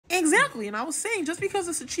Exactly, and I was saying, just because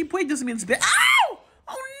it's a cheap wig doesn't mean it's bad. Ow!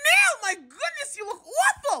 Oh, Neil, my goodness, you look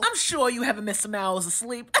awful! I'm sure you haven't missed some hours of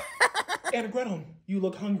sleep. And Gretel, you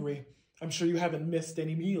look hungry. I'm sure you haven't missed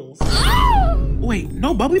any meals. Wait,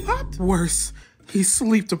 no bubbly popped? Worse, he's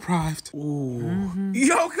sleep deprived. Ooh.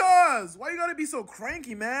 Yo, cuz, why you gotta be so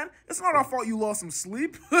cranky, man? It's not our fault you lost some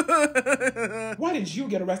sleep. Why did you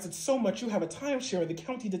get arrested so much you have a timeshare in the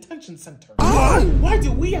county detention center? What? Why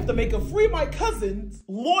do we have to make a Free My Cousin's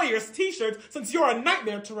lawyer's t-shirt since you're a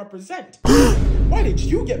nightmare to represent? Why did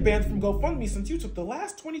you get banned from GoFundMe since you took the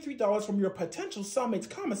last $23 from your potential cellmate's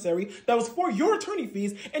commissary that was for your attorney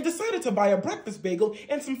fees and decided to buy a breakfast bagel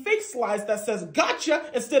and some fake slides that says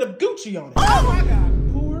gotcha instead of Gucci on it? Oh my God.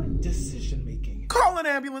 Poor decision making. Call an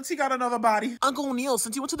ambulance, he got another body. Uncle O'Neill,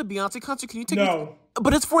 since you went to the Beyonce concert, can you take me? No.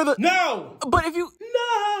 But it's for the... No! But if you...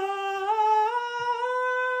 No!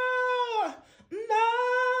 No!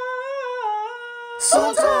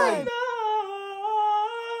 Sometime!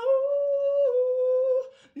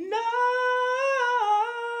 No!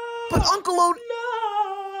 But Uncle O'Neill...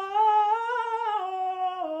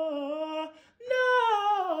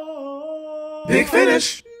 No! Big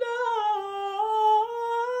finish.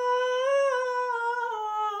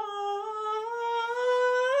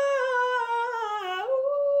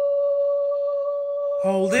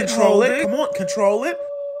 Hold it, control it. Come on, control it.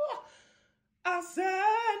 I said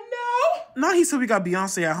no. Now he said we got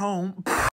Beyonce at home.